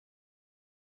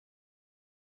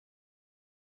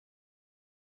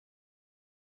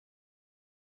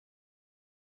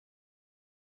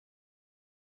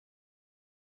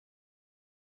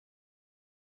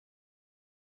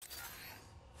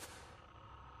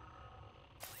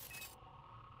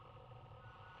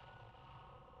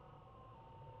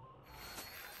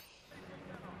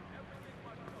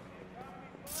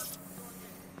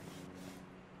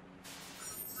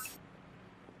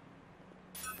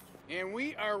And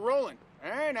we are rolling. All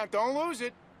right, now don't lose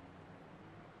it.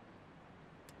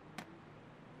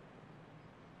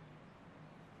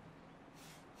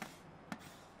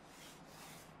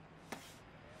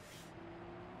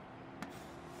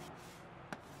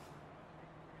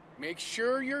 Make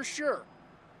sure you're sure.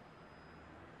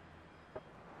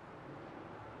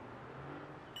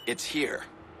 It's here.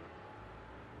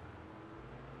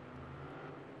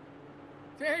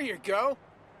 There you go.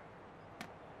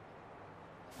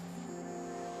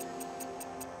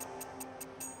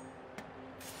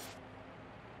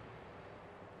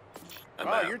 I'm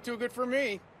Oh, out. you're too good for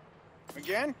me.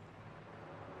 Again?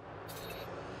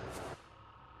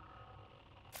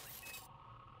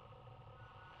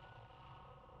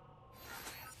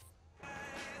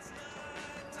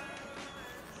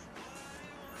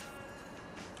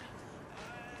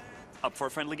 Up for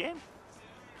a friendly game?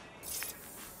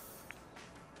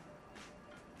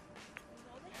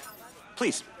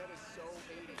 Please.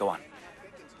 Go on.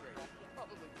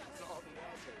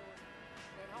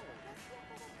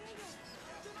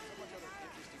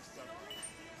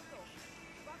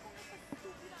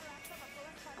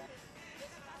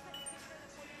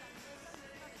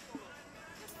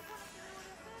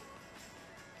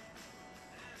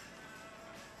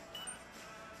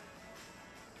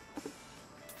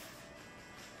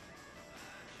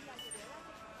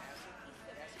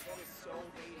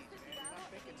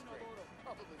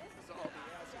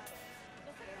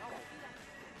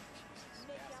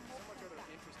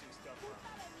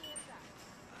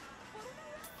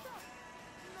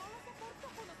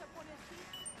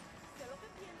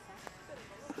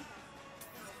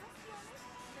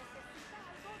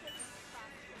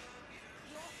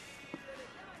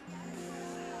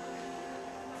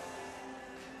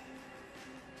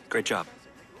 Great job.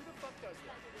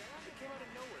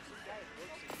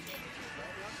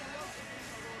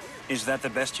 Is that the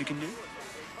best you can do?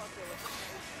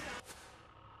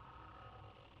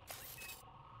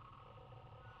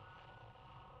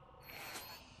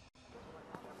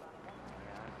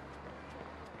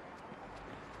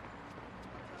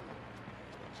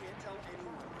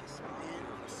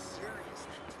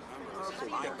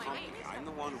 I'm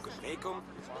the one who can make them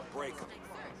or break them.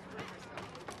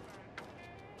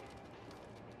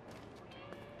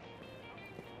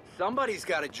 Somebody's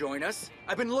got to join us.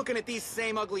 I've been looking at these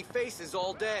same ugly faces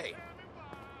all day.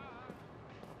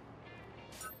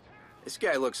 This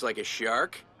guy looks like a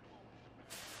shark.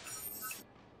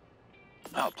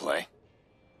 I'll play.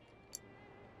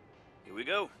 Here we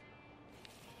go.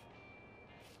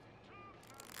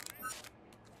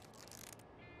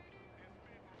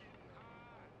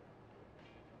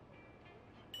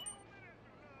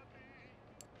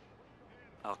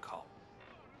 I'll call.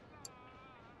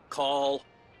 Call.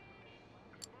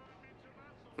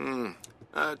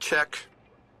 Check.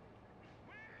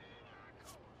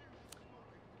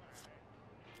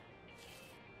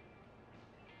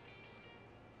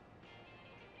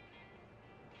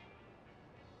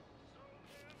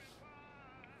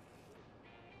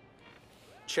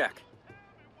 Check.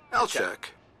 I'll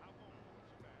check.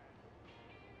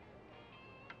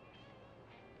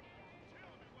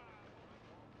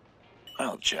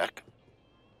 I'll check.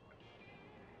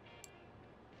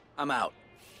 I'm out.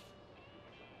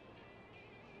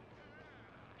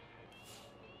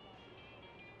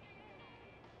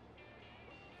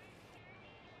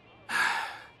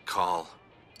 Call.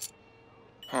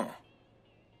 Huh.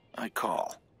 I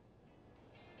call.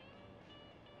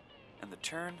 And the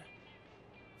turn?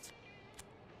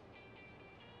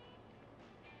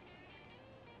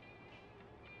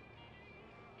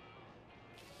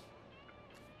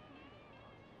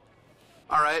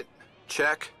 All right.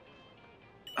 Check.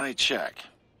 I check.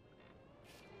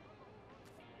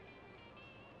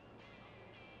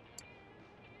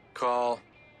 Call.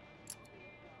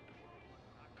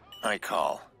 I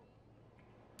call.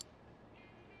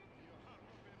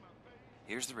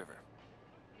 Here's the river.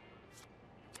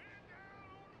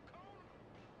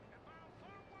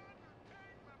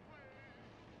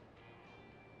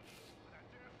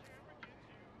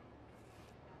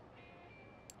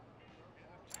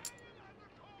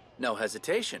 No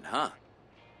hesitation, huh?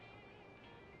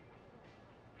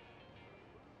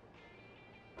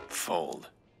 Fold.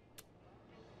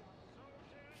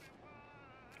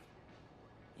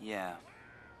 Yeah.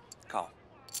 Call.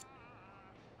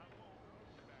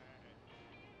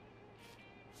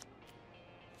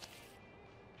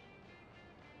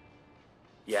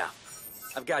 Yeah.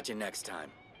 I've got you next time.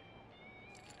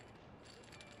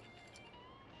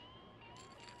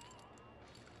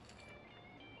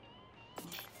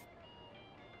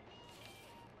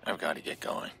 I've got to get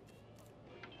going.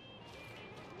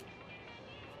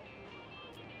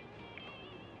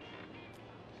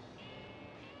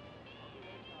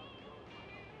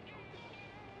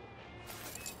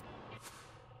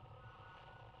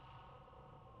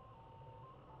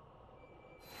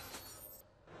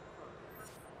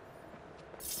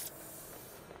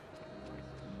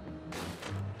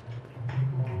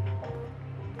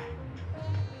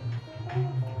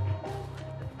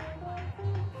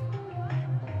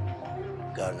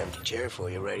 Got an empty chair for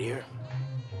you right here.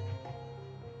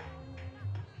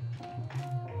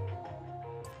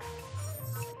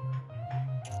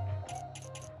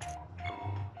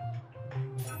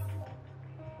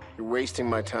 You're wasting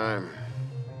my time.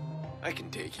 I can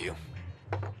take you.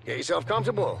 Get yourself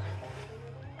comfortable.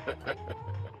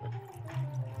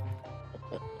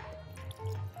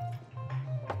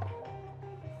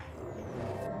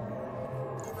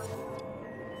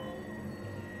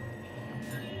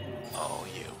 Oh,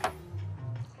 you.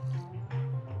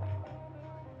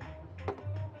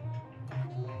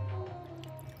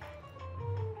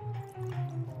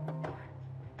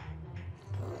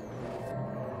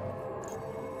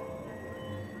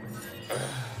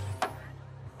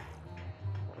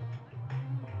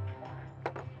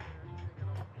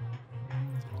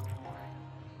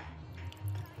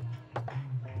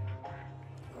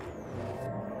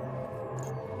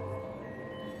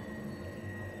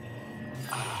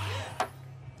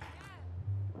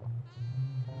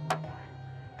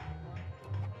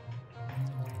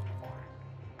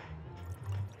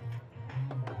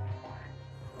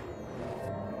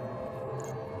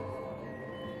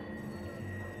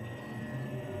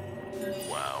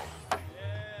 Wow.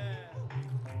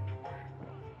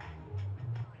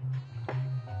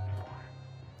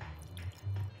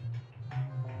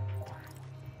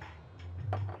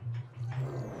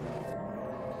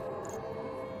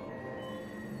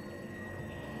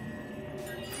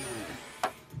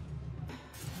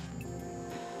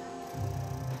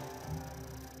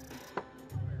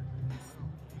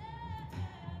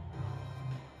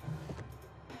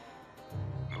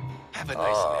 Have a nice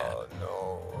nap. Oh, no.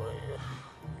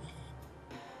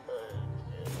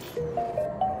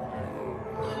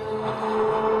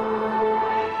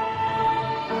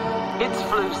 It's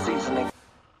flu season.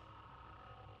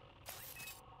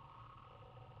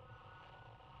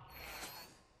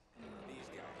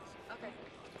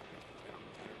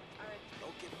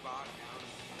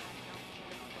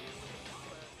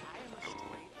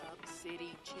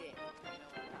 City chick. You know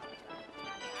what I'm talking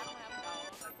about. I don't have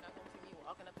dogs. You're not gonna see me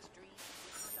walking up the street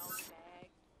with my dog bag,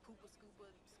 pooper scooper,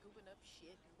 scooping up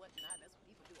shit and whatnot. That's what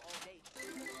people do all day.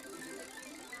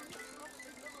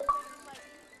 Like,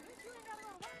 you ain't gotta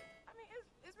go to work. I mean,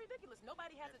 it's ridiculous.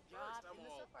 Nobody has a job in the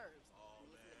suburbs.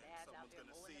 Me and the dads out there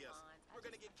mowing the lawns. We're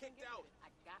gonna get kicked out. I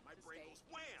got My to brain stay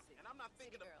goes wham, in the and I'm not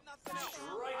city. thinking of City girl. nothing else.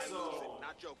 I lose it.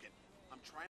 Not joking. I'm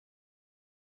trying